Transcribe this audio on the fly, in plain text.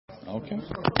Okay.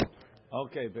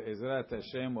 Okay, Be'ezrat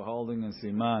Hashem, we're holding in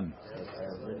Siman.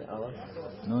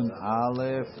 Nun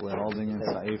Aleph, we're holding in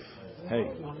Saif.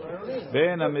 Hey.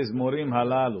 Ben HaMizmorim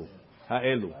Halalu,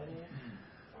 Ha'elu.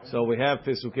 So we have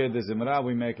Pesukei de Zimra,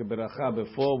 we make a beracha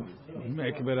before, we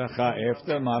make a beracha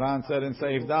after. Maran said in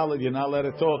Saif Daled, you're not let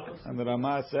it talk. And the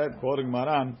Ramah said, quoting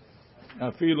Maran,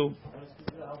 Afilu,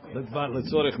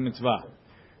 L'tzorich mitzvah.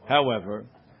 However,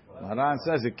 Maran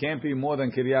says it can't be more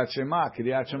than Kiryat Shema.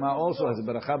 Kiryat Shema also has a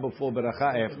beracha before,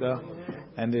 beracha after,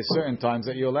 and there's certain times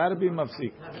that you're allowed to be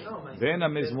mafsik. Ben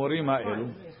HaMizmorim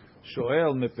ha'elu,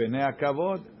 shoel mepenei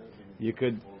hakavod. You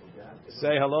could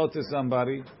say hello to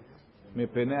somebody,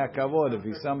 mepenei hakavod, if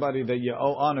he's somebody that you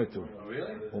owe honor to.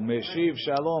 Umeshiv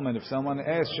shalom, and if someone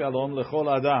asks shalom, lechol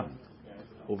adam.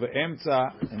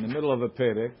 Uve'emtza, in the middle of a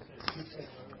perek,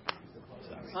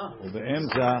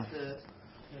 uve'emtza,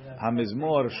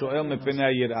 Hamizmor shoel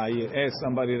mepenei yirah. You ask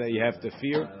somebody that you have to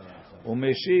fear.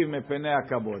 Umeshiv mepenei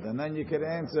hakavod, and then you can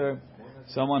answer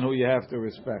someone who you have to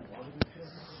respect.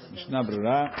 Mishnah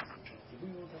Berurah.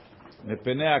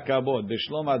 Mepenei hakavod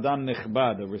b'shlom adam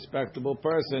nechbad, a respectable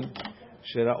person.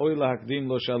 Shera'oi lahakdim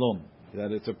lo shalom,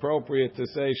 that it's appropriate to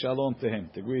say shalom to him,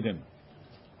 to greet him,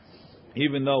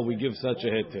 even though we give such a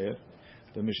heter.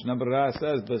 The Mishnah Berurah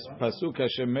says the pasuk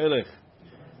Hashem Melech,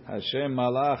 Hashem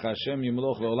Malach, Hashem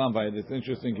Yimloch Leolam Vayed. It's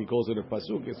interesting he calls it a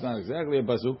pasuk. It's not exactly a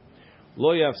pasuk.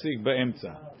 Lo yafsik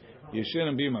be'emtza. You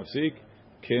shouldn't be mafsik.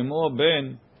 Kemo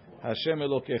ben Hashem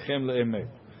Elokechem le'emet.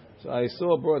 So I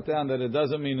saw brought down that it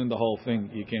doesn't mean in the whole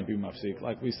thing you can't be mafsik.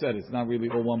 Like we said, it's not really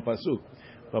all one pasuk.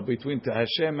 But between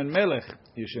Hashem and Melech,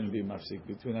 you shouldn't be mafsik.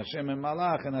 Between Hashem and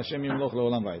Malach and Hashem Yimloch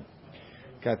Leolam Vayed.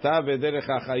 Katav v'derech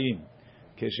ha'chayim.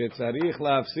 Keshetzarich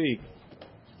la'afsik.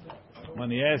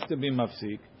 When he has to be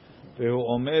mafsik,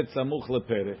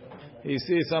 he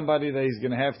sees somebody that he's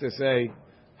going to have to say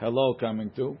hello coming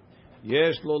to.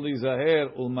 Yesh lo lizaher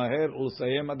ulmaher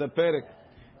ulsayem ad perek.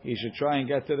 He should try and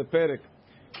get to the perek.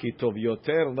 Ki tov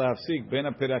yoter la'afsik ben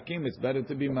ha'perakim. It's better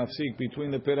to be mafsik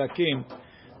between the perakim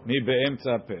mi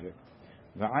be'emtza perek.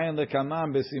 V'ayin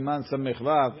lekamam besiman samech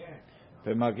vav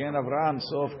b'magen Avraham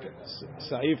sof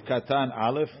saif katan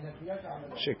aleph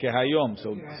shekehayom.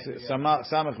 So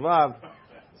samech vav.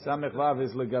 Samech Vav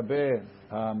is legabe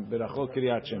berachot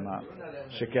Kiryat Shema.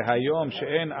 Shekehayom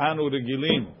she'en anu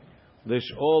regilim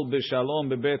lish'ol b'shalom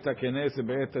bebet ha'kenes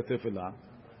b'et ha'tefillah.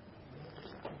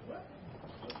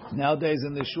 Nowadays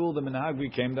in the shul, the minhag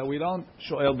became that we don't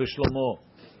shoel b'shlomo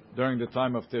during the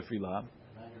time of tefillah.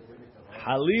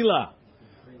 Halila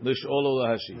lish'ol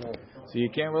lahashi. So you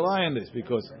can't rely on this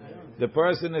because the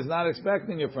person is not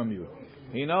expecting it from you.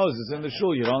 He knows it's in the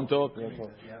shul. You don't talk.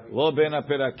 Lo ben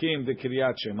ha'perakim de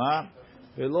Kiryat Shema,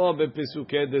 velo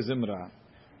bePesukei de Zimra.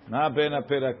 Na ben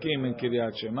ha'perakim in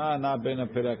Kiryat Shema, na ben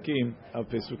ha'perakim of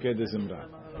Pesukei de Zimra.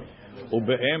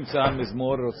 Ube'emtza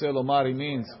ha'mizmor, Rotze lomar, he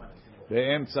means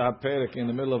be'emtza ha'perek, in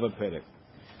the middle of a perek.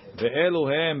 Ve'elu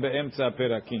hem be'emtza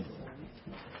ha'perakim.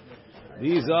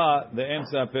 These are the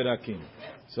emtza ha'perakim.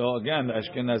 So again, the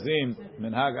Ashkenazim,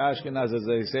 minhag Ashkenaz, as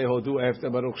they say hodu after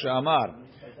Baruch She'amar.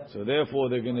 So therefore,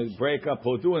 they're going to break up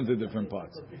Hodu into different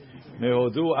parts.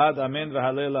 Mehodu ad Amen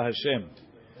v'Halel Hashem.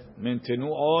 Min Tenu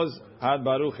Oz ad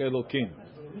Baruch Elokim.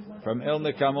 From El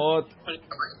Nekamot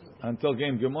until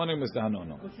Game. Good morning, Mr.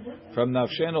 Hanono. From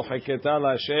Nafshenu Cheketa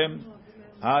Hashem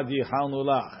ad Yichalnu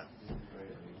Lach.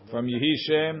 From Yehi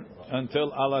Shem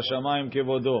until Ala Shamayim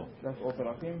Kevodo. That's all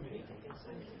perakim?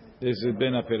 This is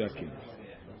Ben HaPerakim.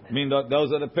 I mean,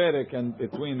 those are the perek, and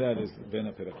between that is Ben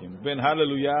HaPerakim. Ben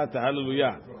Hallelujah to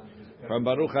Hallelujah. From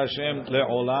Baruch Hashem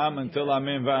le'olam until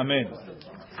Amen v'Amen.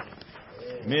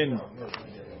 Min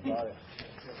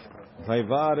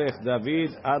Vayvarech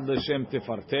David ad l'Shem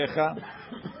tefartecha.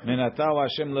 Min atav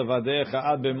Hashem levadecha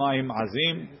ad b'mayim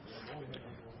azim.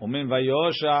 Umin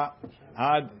Vayosha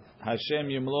ad Hashem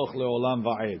yimloch le'olam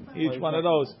va'ed. Each one of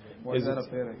those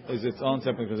is its own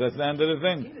separate, because that's the end of the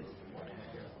thing.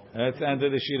 That's the end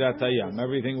of the Shirat Hayam.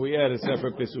 Everything we add is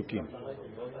separate Pesukim.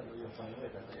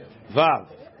 Vav.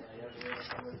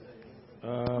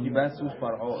 Yibasus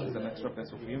Par'o is an extra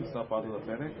Pesukim, it's not part of the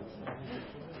perek?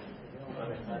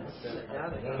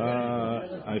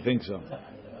 I think so.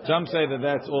 Some say that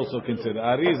that's also considered.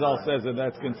 Arizal says that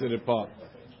that's considered part.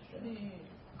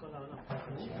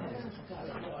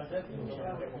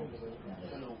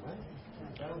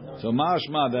 So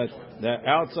mashma that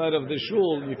outside of the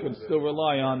shul you could still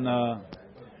rely on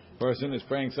person is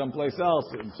praying someplace else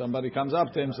and somebody comes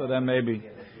up to him, so then maybe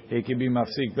he can be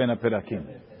mafsik ben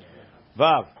ha'perakim.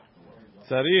 Vav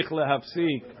tzarich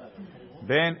lehafsik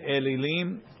ben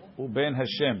Elilim u ben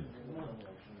Hashem.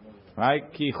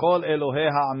 Right? Ki chol Elohei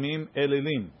ha'amim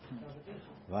Elilim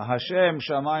V'Hashem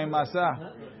shamayim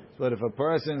asa. But if a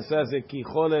person says it, Ki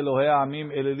chol Elohei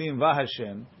amim elilim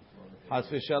v'Hashem, Has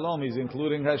v'Shalom, he's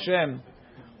including Hashem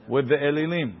with the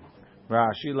elilim.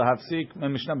 Rashi lahafsik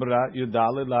Mishnah Berurah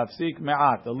Yudalid lahafsik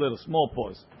me'at, a little small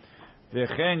pause.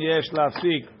 V'chen yesh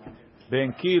lahafsik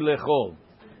ben ki lechol.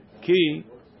 Ki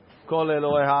kol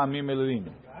Elohei ha'amim elilim.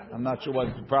 I'm not sure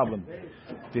what's the problem.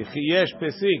 Yesh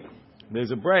pesik.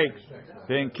 There's a break.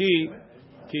 Ben ki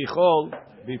chol,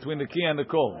 between the ki and the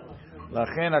kol.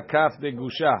 Lachen akaf de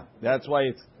gusha. That's why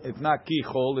it's not ki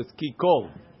chol, it's ki kol.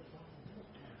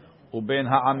 Uben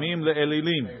ha'amim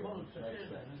le'elilim.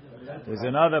 There's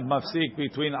another mafsik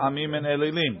between amim and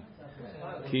elilim.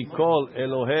 Ki kol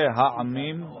Elohei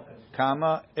ha'amim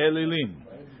kama elilim.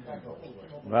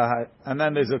 And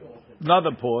then there's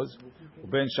another pause.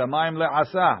 Ben Shamayim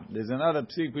le'asa. There's another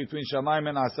psik between Shamayim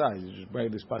and Asa. You just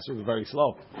break this pasuk very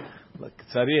slow.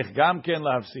 Tzarich gam ken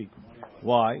lahafsik.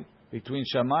 Why? Between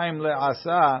Shamayim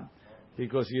le'asa,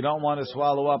 because you don't want to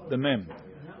swallow up the mem.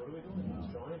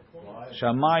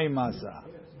 Shamayim asa.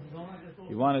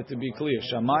 You want it to be clear.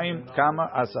 Shamayim kama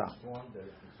asa.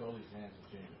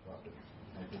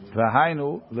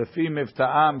 V'hainu lefi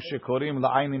mifta'am shekorim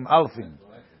la'aynim alfim.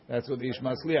 That's what Ish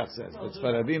Masliach says. But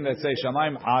Sfaradim that say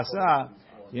Shamayim Asa,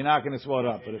 you're not going to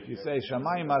swallow up. But if you say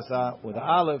Shamayim Asa with the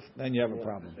Aleph, then you have a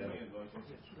problem.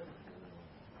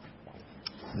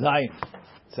 Zayin.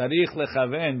 Tzarich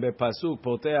lechaven bepasuk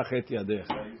poteach et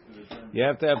yadecha. You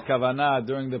have to have kavanah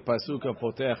during the pasuk of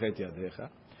poteach et yadecha.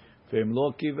 V'im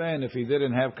lo kiven, if he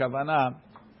didn't have kavanah,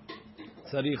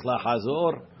 tzarich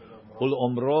lahazor ul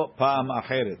omro pa'am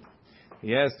acheret.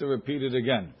 He has to repeat it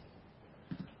again.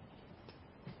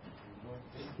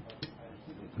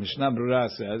 Mishnah Berurah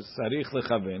says, "Sarich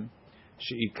lechaven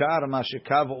sheikar ma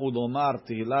shekav udomar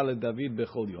tehila leDavid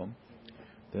bechol yom."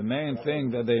 The main thing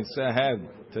that they have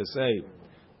to say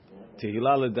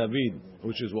tehila leDavid,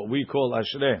 which is what we call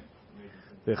Ashrei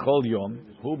bechol yom,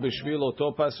 hu b'shvil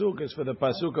oto pasuk, is for the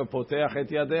pasuk of Poteach et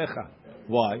Yadecha.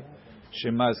 Why?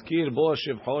 Shemazkir bo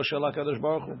shivcho shel HaKadosh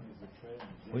Baruch Hu.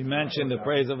 We mentioned the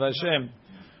praise of Hashem.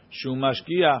 Shu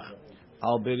mashkiach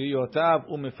al beriyotav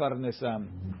umefarnesam.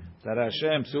 That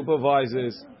Hashem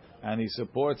supervises and He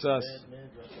supports us.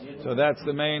 So that's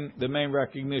the main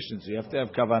recognition. So you have to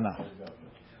have kavanah.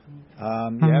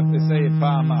 You have to say it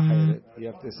pa'am acheret. You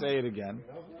have to say it again.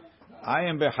 I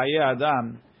am bechaye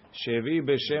adam shevi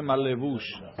b'shem halevush.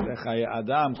 Bechaye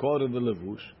adam quoted the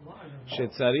levush.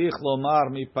 Shetzarich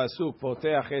lomar mi pasuk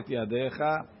poteach et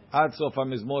yadecha ad sof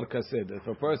hamizmor kased. If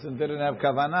a person didn't have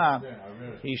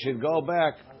kavanah, he should go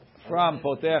back from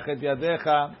Poteach et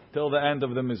Yadecha till the end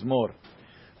of the Mizmor.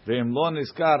 Ve'im lo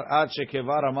niskar ad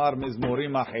shekevar amar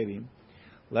mizmorim acherim.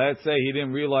 Let's say he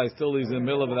didn't realize till he's in the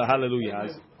middle of the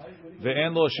Hallelujahs.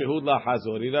 Ve'en lo shehud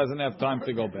lahazor. He doesn't have time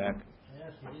to go back.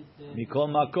 Mikol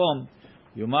makom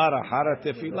yumar achara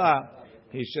tefillah.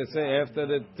 He should say after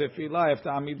the tefillah, after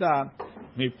Amidah,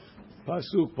 mi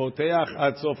pasuk Poteach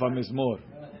ad sof hamizmor.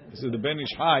 This is the Ben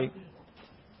Ish Hai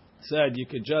said you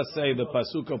could just say the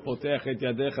pasuk of Poteach et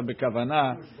Yadecha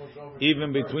b'kavanah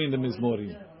even between the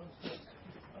mizmorim.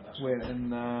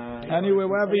 Anyway,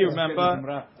 wherever you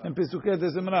remember, in Pesukei de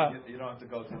Zimra. You don't have to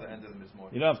go to the end of the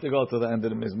mizmor. You don't have to go to the end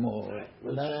of the mizmor.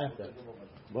 What about after?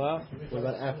 What? What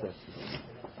about after?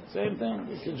 Same thing.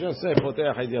 You can just say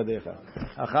Poteach et Yadecha.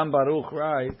 Hacham Baruch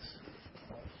writes.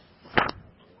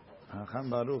 Hacham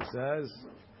Baruch says.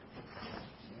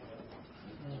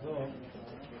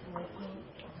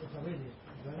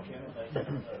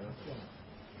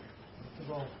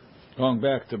 Going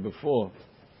back to before,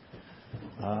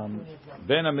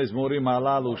 Ben המזמורים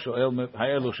הללו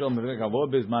האלו שואל מבנה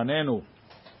כבוד בזמננו.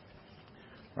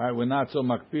 Right, we're not so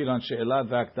מקפיד on שאלת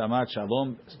והקדמת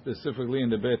שלום, specifically in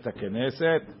the בית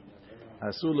הכנסת.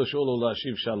 אסור לשאול או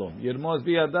להשיב שלום. ירמוז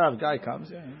בידיו, guy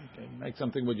comes in, okay, make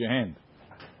something with your hand.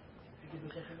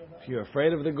 If you're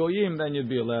afraid of the goyim, then you'd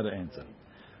be allowed to answer.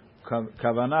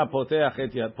 Kavana poteach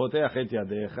et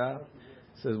yadecha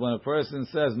says when a person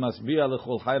says masbiya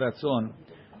lechol chai ratzon,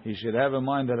 he should have in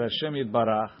mind that Hashem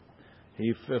Yitbarach,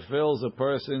 He fulfills a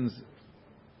person's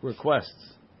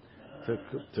requests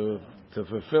to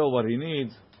fulfill what he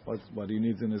needs, what he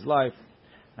needs in his life,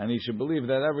 and he should believe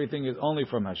that everything is only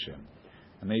from Hashem,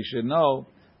 and he should know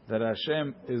that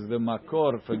Hashem is the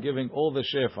makor for giving all the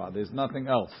shefa. There's nothing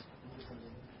else,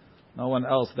 no one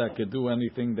else that could do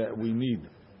anything that we need.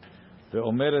 The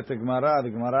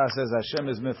Gemara says Hashem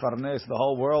is mefarnes the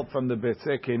whole world from the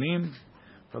Betzei Kenim,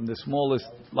 from the smallest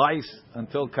lice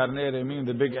until Karnei Remim,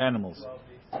 the big animals.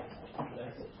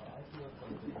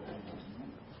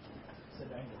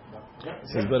 It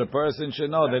says, but a person should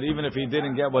know that even if he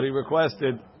didn't get what he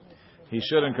requested, he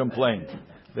shouldn't complain.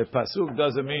 The pasuk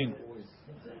doesn't mean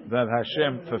that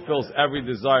Hashem fulfills every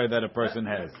desire that a person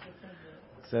has.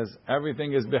 It says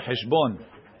everything is b'heshbon.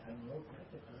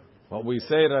 What we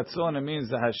say ratzon, it means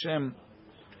that Hashem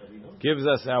gives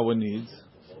us our needs,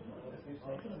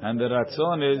 and the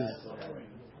ratzon is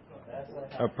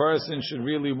a person should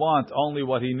really want only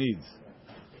what he needs,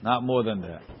 not more than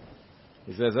that.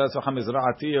 He says that's what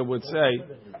Hamizra'atiyah would say.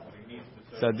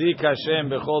 Tzaddik Hashem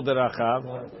b'chol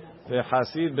derachav,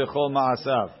 ve'chasid b'chol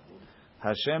ma'asav.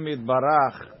 Hashem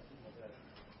yitbarach,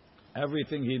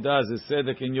 everything he does is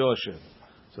tzedek and yosher.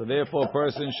 So therefore, a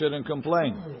person shouldn't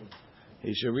complain.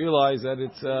 He should realize that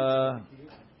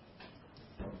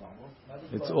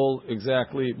it's all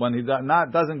exactly, when he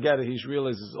doesn't get it, he should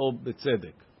realize it's all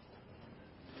b'tzedek.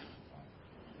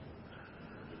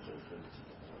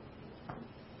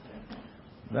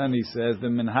 Then he says the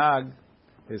minhag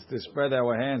is to spread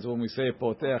our hands when we say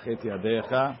potech et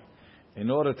yadecha, in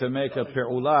order to make a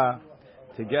pe'ulah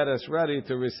to get us ready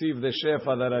to receive the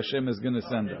shefa that Hashem is going to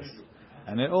send us,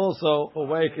 and it also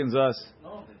awakens us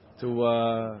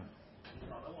to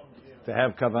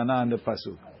have kavanah in the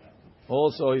pasuk.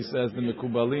 Also, he says the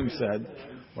Mekubalim said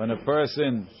when a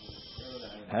person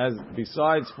has,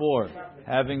 besides for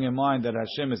having in mind that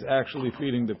Hashem is actually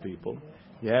feeding the people,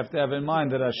 you have to have in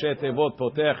mind that Asher Tevot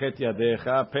Potech Et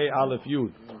Yadecha Pei Aleph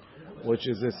Yud, which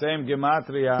is the same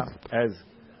gematria as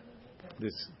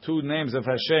these two names of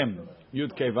Hashem,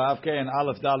 Yud Kei Vav Kei and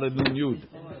Aleph Daled Nun Yud.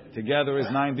 Together is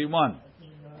 91.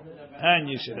 And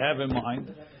you should have in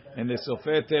mind, in the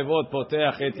Sofer Tevot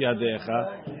Potech Et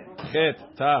Yadecha, Chet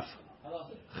Taf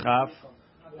Chaf,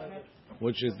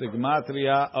 which is the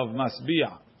gematria of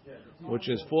Masbiach, which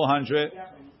is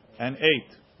 408.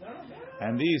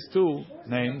 And these two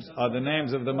names are the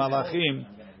names of the Malachim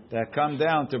that come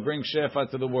down to bring Shefa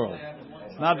to the world.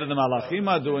 It's not that the Malachim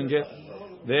are doing it,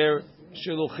 they're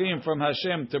Shiluchim from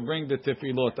Hashem to bring the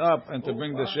Tefillot up and to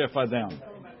bring the Shefa down.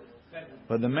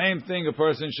 But the main thing a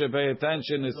person should pay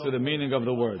attention is to the meaning of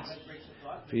the words.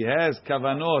 If he has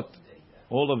Kavanot,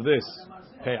 all of this,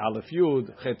 Pei Aleph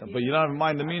Yud, but you don't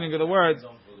mind the meaning of the words,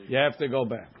 you have to go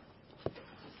back.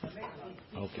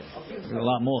 Okay. There's a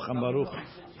lot more, Cham Baruch.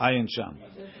 Ayin Sham.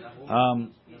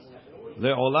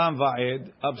 Le'olam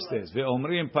va'ed, upstairs.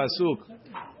 Ve'omrim pasuk,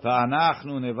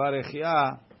 va'anachnu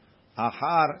nevarechia,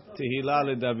 achar tehila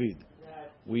leDavid.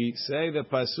 We say the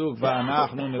pasuk,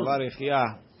 va'anachnu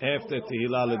nevarechia, after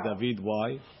tehila leDavid.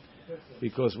 Why?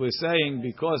 Because we're saying,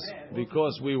 because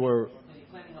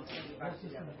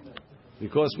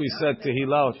we said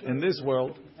tehilot in this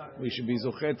world, we should be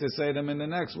zochet to say them in the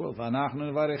next world.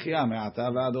 V'anachnu nevarechia, me'ata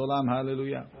v'ad olam,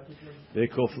 hallelujah.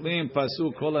 Ve'koflim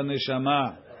pasuk kol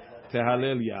haneshama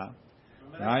tehalelya.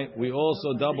 Right? We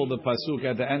also double the pasuk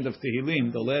at the end of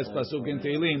Tehillim, the last pasuk in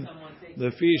Tehillim, the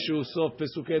fishu sof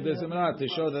pesukei de Zimrat, to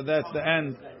show that that's the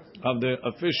end of the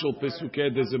official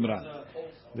pesukei de Zimrat.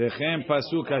 V'chem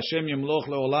pasuk Hashem yimloch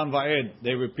leolam va'ed.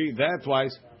 They repeat that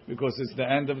twice because it's the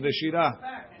end of the Shirah.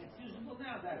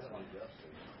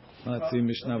 Let's see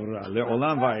Mishnah Berurah.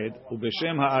 Leolam va'ed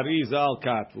ubeshem ha'arizal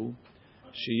katvu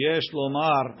sheyesh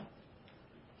lomar.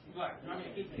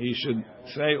 He should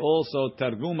say also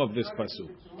targum of this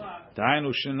pasuk.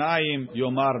 Ta'inu shenayim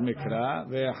yomar mikra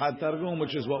ve'echad targum,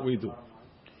 which is what we do.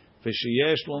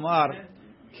 V'sheyesh lomar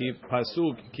ki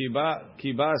pasuk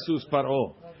ki basus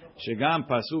paro shegam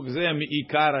pasuk ze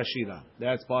mi'ikar hashira.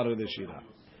 That's part of the shira.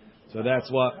 So that's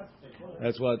what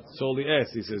Soli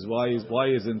asks. He says, why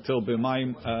is until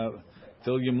b'mayim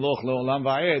till Yimloch le'olam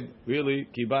va'ed, really,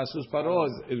 kibasus paro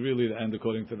is really the end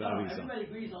according to the Arizal.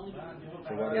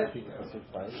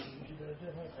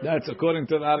 That's according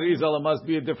to the Arizal, it must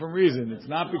be a different reason. It's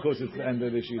not because it's the end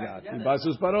of the Shira.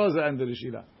 Kibasus paro is the end of the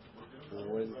Shira.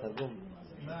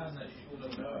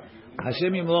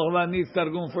 Hashem Yimloch needs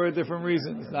Targum for a different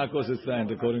reason. It's not because it's the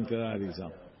end according to the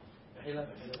Arizal.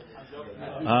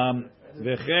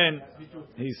 V'chen,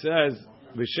 he says,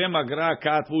 V'shem agra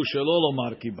katvu shelo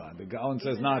lomar kiba. The Gaon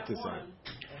says not to say.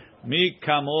 Mi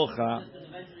kamocha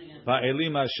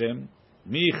ba'elim Hashem.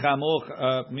 Mi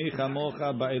kamocha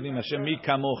ba'elim Hashem. Mi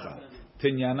kamocha.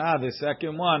 Tinyana, the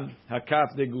second one,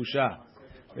 hakaf de gusha.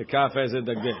 The kaf has a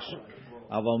dagesh.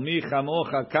 Aval mi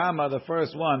kamocha kama, the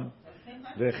first one.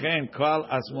 V'chen kal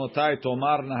asmotai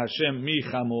tomarna Hashem mi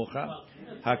kamocha.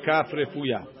 Hakaf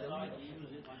refuya.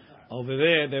 Over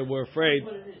there, they were afraid.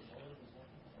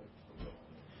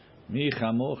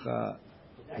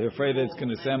 They're afraid that it's going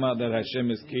to sound out that Hashem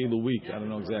is keilu weak. I don't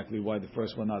know exactly why the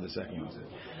first one, not the second one.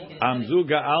 Amzu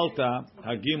ga'alta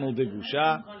hagimul de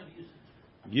gusha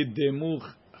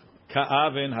yiddemuch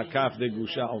ka'aven hakaf de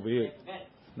gusha. Over here,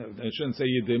 they shouldn't say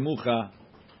yiddemucha.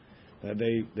 That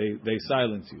they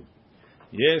silence you.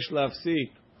 Yesh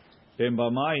lafsik ben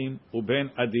b'mayim uben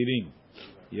adirim.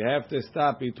 You have to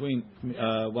stop between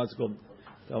what's called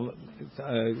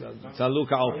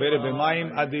Tzaluka Auferet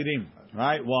b'mayim adirim.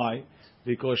 Right? Why?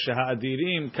 Because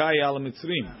sheha'adirim kai al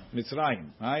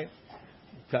Mitzrayim. Right?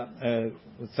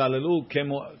 Tzalelu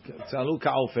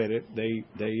ka'oferet.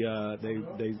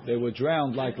 They were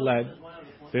drowned like lead.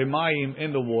 B'mayim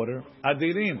in the water.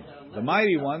 Adirim. The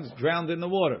mighty ones drowned in the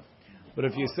water. But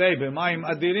if you say b'mayim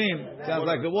adirim, it sounds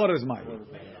like the water's mighty.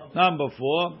 Number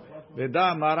 4.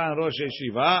 V'da maran rosh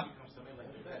yeshiva.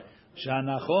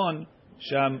 Sha'anachon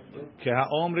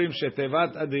keha'omrim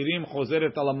shetevat adirim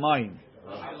chozeret al hamayim.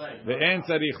 Ve'en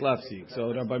tzarich lafsik.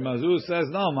 So Rabbi Mazur says,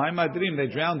 no, mayim adirim, they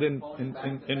drowned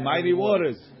in mighty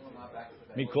waters.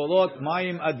 Mikolot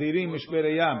mayim adirim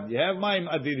mishpereyam. You have mayim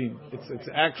adirim. It's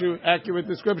accurate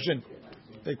description.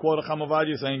 They quote a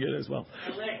Chamavadi saying it as well.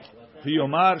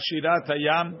 V'yomar shirat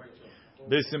hayam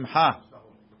b'simcha.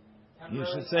 You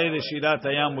should say the shirat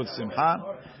hayam with simcha.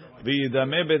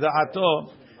 V'yidameh beda'ato.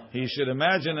 He should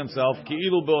imagine himself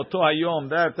ki'ilu be'oto hayom,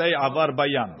 that day avar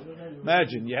bayam.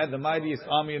 Imagine you had the mightiest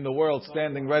army in the world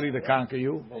standing ready to conquer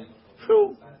you.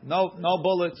 Phew. No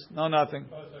bullets, no nothing.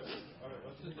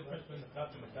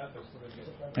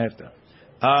 After.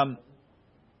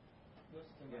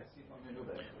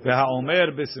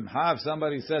 V'ha'omer b'simcha. If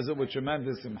somebody says it with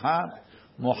tremendous simcha,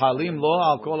 mohalim lo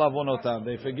al kol avonotav.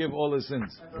 They forgive all his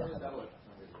sins.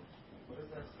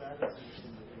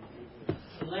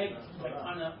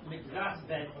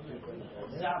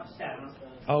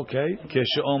 Okay.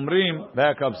 Kesheomrim,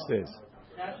 back upstairs.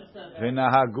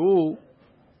 V'nahagu.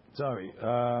 Sorry.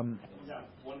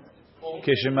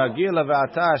 Keshemagi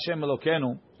levaata Hashem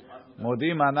Elokenu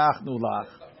modim anachnu lach.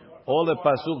 All the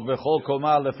pasuk bechol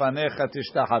koma lefanecha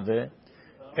tishtachaveh.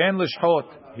 En l'shchot.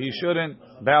 He shouldn't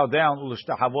bow down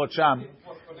l'shtahavot sham.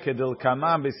 Kedil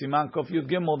kamam b'siman kof yud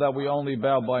gimel, that we only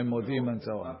bow by modim and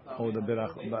so on. Or the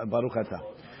baruch atah.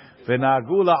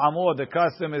 V'nahagu la'amod. The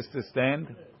custom is to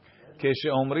stand.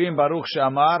 Kesheomrim baruch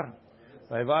shamar.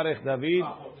 Vayvarech David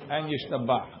and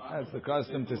Yishtabach. That's the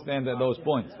custom to stand at those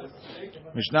points.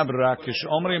 Mishnah Berurah,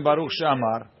 Kishomrim Baruch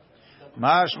Shamar,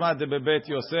 Mashma de Bebet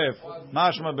Yosef,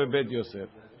 Mashma Bebet Yosef,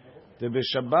 de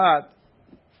Beshabbat,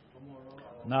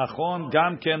 Nachon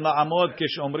Gam Ken La'amod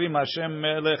Kishomrim Hashem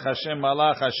Melech, Hashem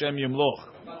Malach, Hashem Yimloch.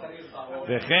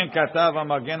 Vechen Katav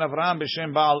HaMagen Avraham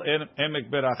B'Shem Baal Emek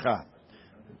Beracha.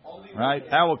 Right?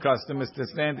 Our custom is to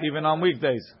stand even on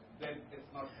weekdays.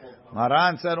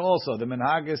 Maran said also, the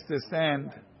minhag is to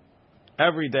stand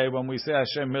every day when we say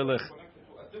Hashem Melech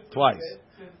twice.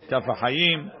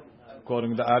 Kafahayim,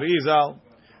 according to Arizal,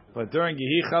 but during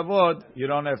Yehi Chavod, you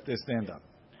don't have to stand up.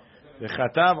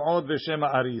 V'chatav od v'shem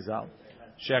Arizal,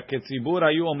 she'aketzibur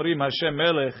hayu omrim Hashem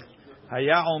Melech,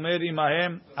 haya omer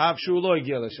imahem av shu lo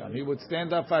higia l'sham. He would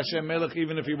stand up for Hashem Melech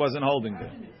even if he wasn't holding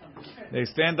them. They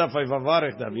stand up for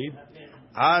Vavarech David,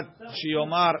 ad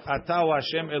shiomar atahu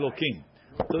Hashem Elokim.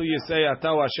 Till you say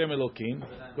Atahu Hashem Elokim,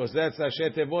 because that's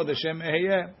Hashem Tevod Hashem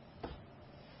Ehiyeh.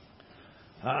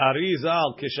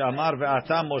 Ha'arizal kishamar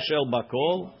ve'atam moshel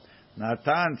bakol,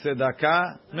 Natan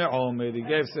tzedakah me'omed. He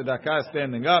gave tzedakah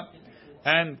standing up,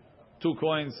 and 2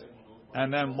 coins,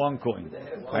 and then 1 coin.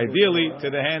 Ideally to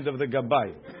the hand of the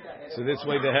gabbai. So this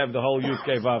way they have the whole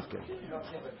Yudke Vavke.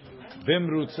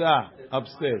 Bimrutza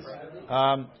upstairs.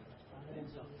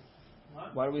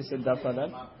 Why do we say that for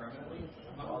that?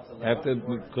 After,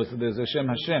 because there's a Shem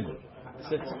Hashem.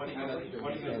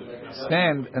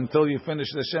 Stand until you finish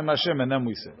the Shem Hashem, and then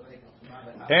we say.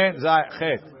 En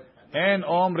Zaychet. En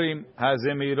Omrim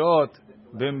Hazemirot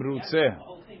Bimrutzeh.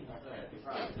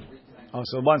 Oh,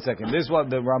 so 1 second. This is what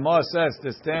the Ramah says,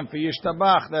 to stand for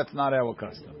Yishtabach. That's not our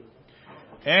custom.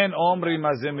 En Omrim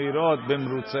Hazemirot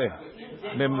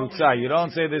Bimrutzeh. You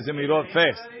don't say the Zemirot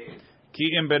fast. Ki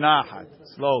im benachat.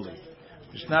 Slowly.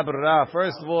 Mishnah Berurah,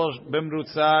 first of all,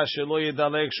 bimrutza shelo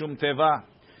yedalek shum teva.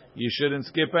 You shouldn't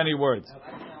skip any words.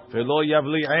 Velo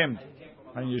yavli'im,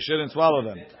 and you shouldn't swallow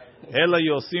them. Ela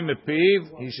yosim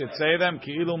epiv, he should say them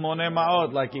ki'ilu moneh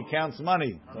ma'od, like he counts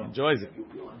money. He enjoys it.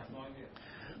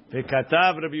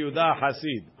 V'katav Rabbi Yehuda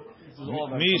Hasid,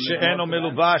 mi she'eno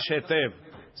melubash hetev,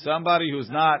 somebody who's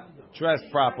not dressed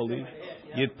properly,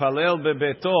 yitpalel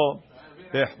bebeto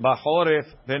b'choref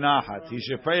benachat. He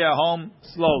should pray at home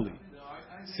slowly.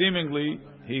 Seemingly,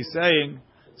 he's saying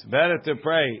it's better to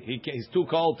pray. He's too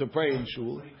cold to pray in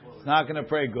shul. It's not going to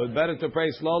pray good. Better to pray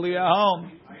slowly at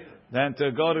home than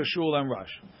to go to shul and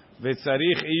rush.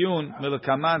 V'tzarich iyun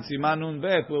milkaman simanun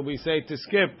bet, where we say to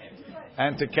skip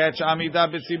and to catch amida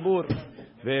b'tzibur.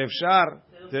 Ve'efshar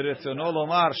teretzono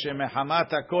lomar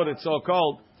shemehamat hakor, it's so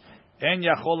cold. En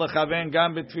yachol lechaven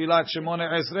gam betfilat shemone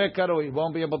esrei karui. He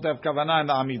won't be able to have kavanah in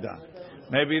the Amidah.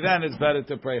 Maybe then it's better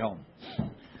to pray home.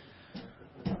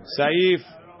 Saif,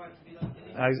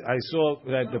 I saw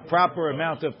that the proper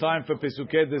amount of time for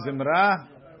Pesukei de Zimra,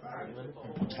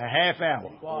 a half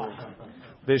hour.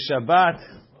 B'Shabbat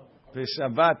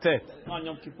tet. On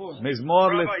Yom Kippur. Mizmor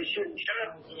Rabbi, shouldn't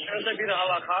that be the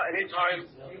halakha? Anytime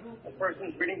a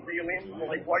person's reading for Yomim,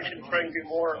 like why should praying be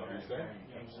more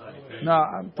No,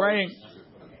 I'm praying.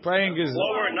 Praying is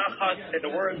lower, nachat, and the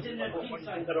words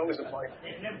that always apply?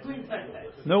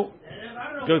 no.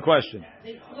 Good question.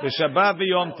 B'Shabbat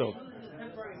v'Yom Tov.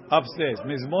 Upstairs.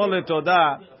 Mizmor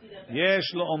leTodah.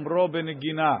 Yesh lo omro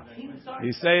benegina.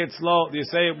 You say it slow. You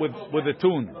say it with a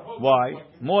tune. Why?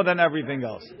 More than everything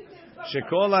else.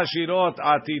 Shekol hashirot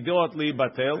atidot li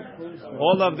batel.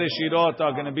 All of the shirot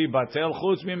are going to be batel.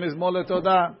 Chutz mi mizmor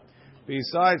leTodah.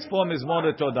 Besides for mizmor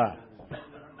leTodah.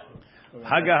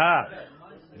 Hagaha.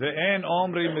 Ve'en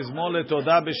omri mizmor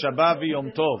leTodah b'Shabbat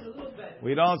v'Yom Tov.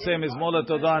 We don't say mizmor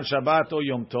leTodah on Shabbat or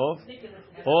Yom Tov.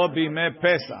 Or b'mei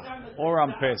Pesach. Or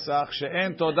on Pesach,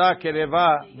 she'en todah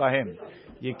kereva bahem.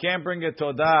 You can't bring a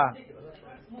todah.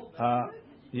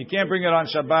 You can't bring it on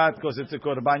Shabbat because it's a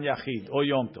korban yachid or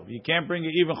Yom Tov. You can't bring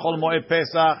it even chol moed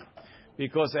Pesach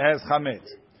because it has chametz.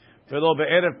 Velo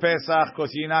be'erev Pesach because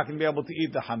you're not going to be able to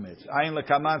eat the chametz. Ayin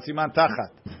lekaman siman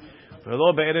tachat.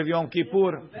 Velo be'erev Yom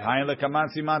Kippur. Ayin lekaman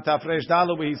siman tafresh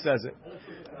dalu. He says it.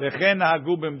 V'chen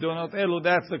hagu b'mdunot elu.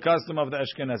 That's the custom of the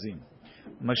Ashkenazim.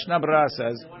 Mishnah Berurah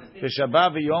says,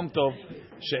 "B'Shabbat v'Yom Tov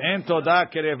she'en todah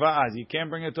kereva." You can't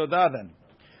bring a todah then.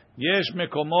 Yesh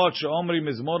mekomot she'omri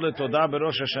mizmor leTodah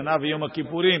beRosh Hashanah v'Yom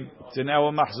Kippurim. It's in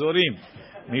our Mahzorim.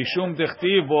 Mishum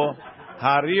dechtiv bo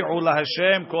hari'u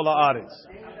laHashem kol haaretz.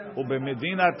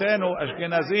 Ubemedinatenu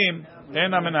Ashkenazim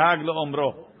en hamenhag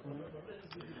leomro.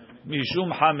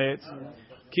 Mishum hametz.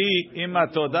 Ki im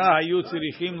todah hayu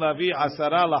tzirichim lavi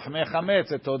 10 lachmei chametz.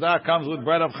 The todah comes with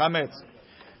bread of chametz.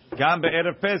 Gam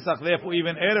be'erev Pesach, therefore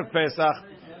even erev Pesach,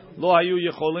 lo hayu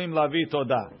yecholim lavi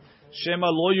todah. Shema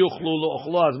lo yuchlu lo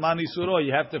ochlo azman isuro.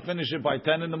 You have to finish it by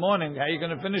 10 in the morning. How are you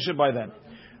going to finish it by then?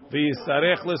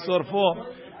 V'yistarech lesorfo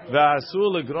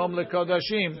v'asu legrom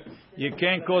lekodashim. You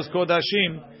can't cause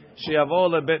kodashim she'yavo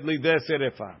lebet lideh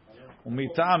serefa.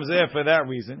 Umitam zeh, for that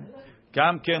reason,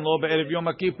 gam ken lo be'erev Yom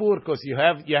Kippur, because you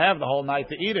have the whole night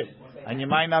to eat it, and you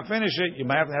might not finish it. You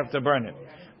might have to burn it.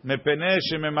 מפני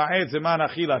שממעט זמן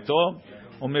אכילתו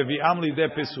ומביאם לידי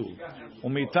פסול.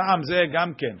 ומטעם זה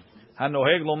גם כן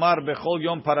הנוהג לומר בכל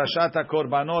יום פרשת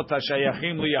הקורבנות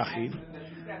השייכים ליחיד.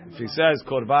 If he says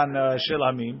קורבן של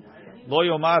עמים, לא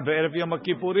יאמר בערב יום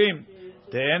הכיפורים.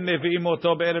 תאין מביאים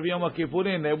אותו בערב יום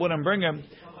הכיפורים. They wouldn't bring him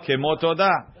כמו תודה.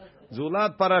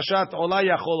 זולת פרשת עולה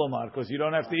יכול לומר, because you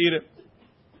don't have to eat it.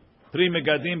 פרי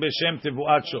מגדים בשם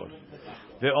תבואת שור.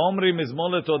 ואומרים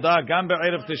מזמור לתודה גם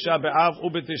בערב תשעה באב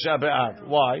ובתשעה באב.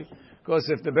 Why? Because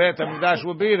if the Beit HaMikdash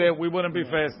would be there, we wouldn't be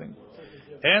fasting.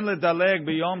 אין לדלג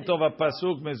ביום טוב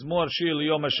הפסוק מזמור שיר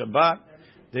ליום השבת,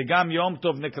 וגם יום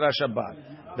טוב נקרא שבת.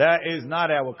 That is not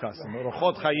our custom.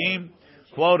 אורחות חיים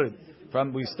quoted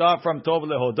from, we start from Tov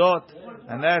lehodot,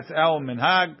 and that's our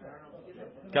minhag.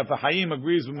 Kaf HaChaim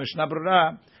agrees with Mishnah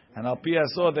Berurah, and Al Pi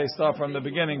Asor they start from the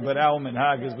beginning, but our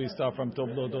minhag is we start from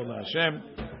Tov lehodot LaHashem.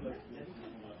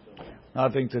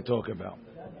 Nothing to talk about.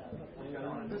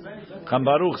 Cham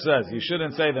Baruch says you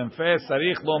shouldn't say them fast.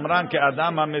 Sarich lomran ke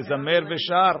adam hamezamer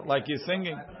v'shar, like you're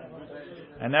singing,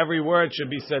 and every word should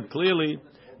be said clearly,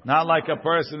 not like a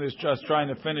person is just trying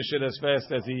to finish it as fast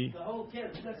as he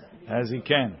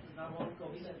can.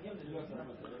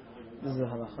 This is a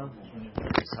halakha.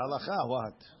 Halakha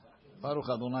what? Baruch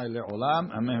Adonai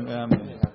le'olam. Amen.